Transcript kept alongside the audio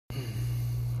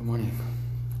Good morning.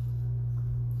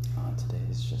 Today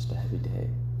is just a heavy day,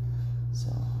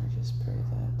 so I just pray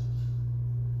that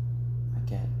I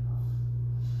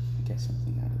get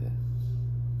something out of it.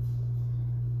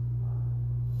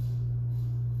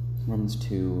 Romans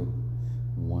 2,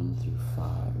 1 through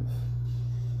 5.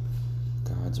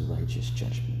 God's righteous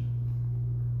judgment.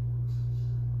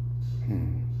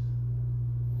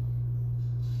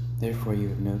 Therefore you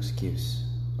have no excuse,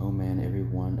 O man, every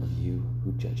one of you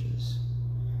who judges.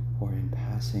 For in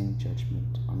passing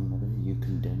judgment on another you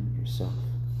condemn yourself,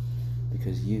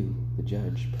 because you, the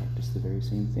judge, practice the very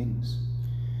same things.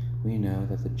 We know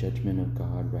that the judgment of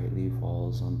God rightly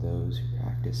falls on those who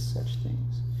practice such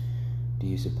things. Do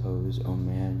you suppose, O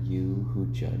man, you who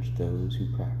judge those who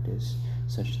practice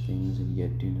such things and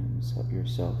yet do not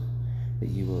yourself, that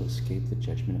you will escape the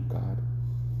judgment of God?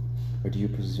 Or do you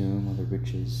presume on the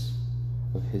riches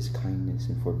of his kindness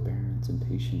and forbearance and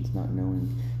patience, not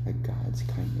knowing that God's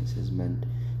kindness is meant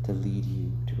to lead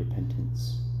you to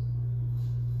repentance?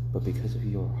 But because of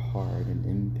your hard and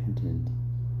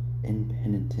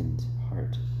impenitent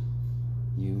heart,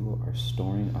 you are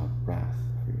storing up wrath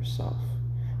for yourself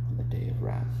on the day of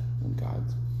wrath, when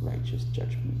God's righteous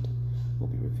judgment will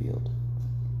be revealed.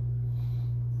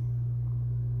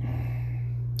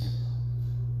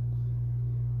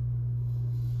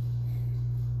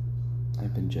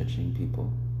 I've been judging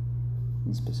people,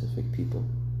 and specific people.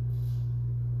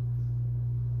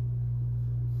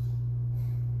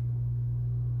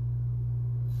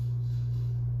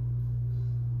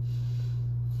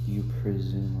 You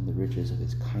presume on the riches of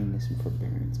his kindness and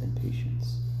forbearance and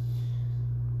patience.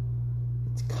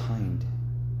 It's kind.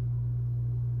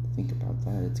 Think about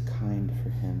that. It's kind for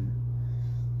him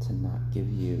to not give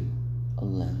you a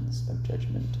lens of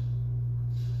judgment.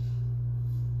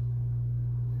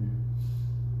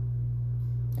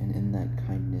 And in that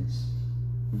kindness,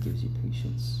 he gives you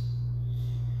patience.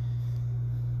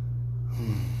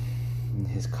 And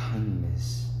his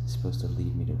kindness is supposed to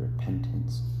lead me to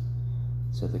repentance.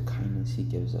 So the kindness he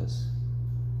gives us,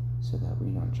 so that we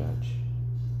not judge,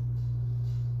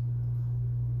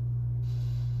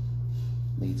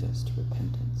 leads us to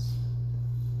repentance.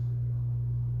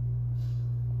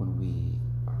 When we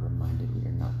are reminded we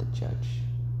are not the judge,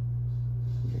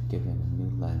 we are given a new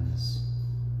lens.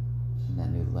 And that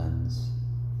new lens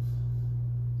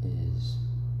is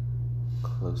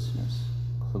closeness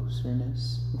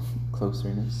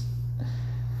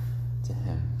to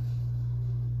him.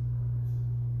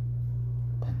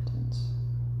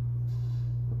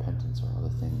 Repentance are all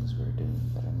the things we're doing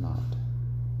that are not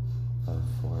of,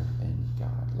 for, in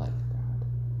God, like God.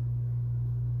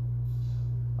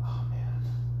 Oh man,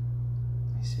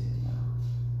 I see it now.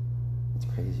 It's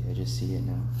crazy, I just see it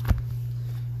now.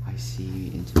 I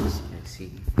see intimacy, I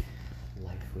see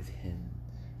life with him,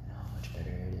 and how much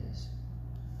better it is.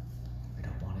 I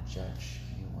don't want to judge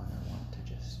anyone, I want to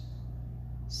just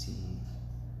see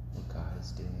what God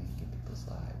is doing in people's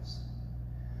lives.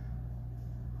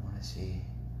 I want to see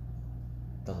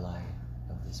the light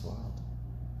of this world.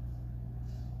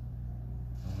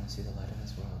 I want to see the light of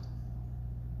this world.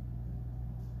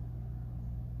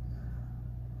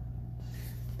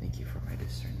 Thank you for my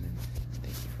discernment.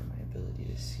 Thank you for my ability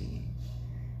to see.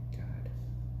 God,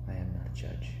 I am not a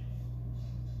judge.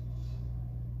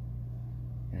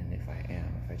 And if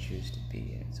I choose to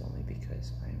be, it's only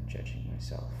because I am judging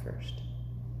myself first.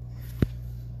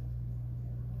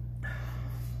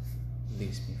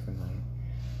 Release me from my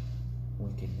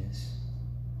wickedness,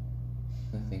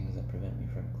 the things that prevent me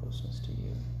from closeness to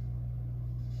you.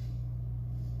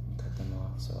 And cut them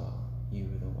off so you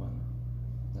are the one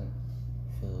that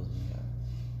fills me up,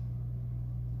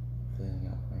 filling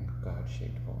up my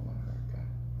God-shaped hole in my heart, God.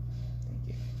 Thank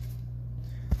you.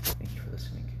 Thank you for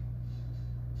listening.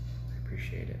 I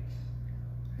appreciate it.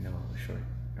 I know it was short.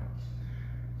 No.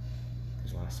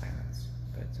 There's a lot of silence,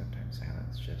 but sometimes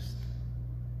silence just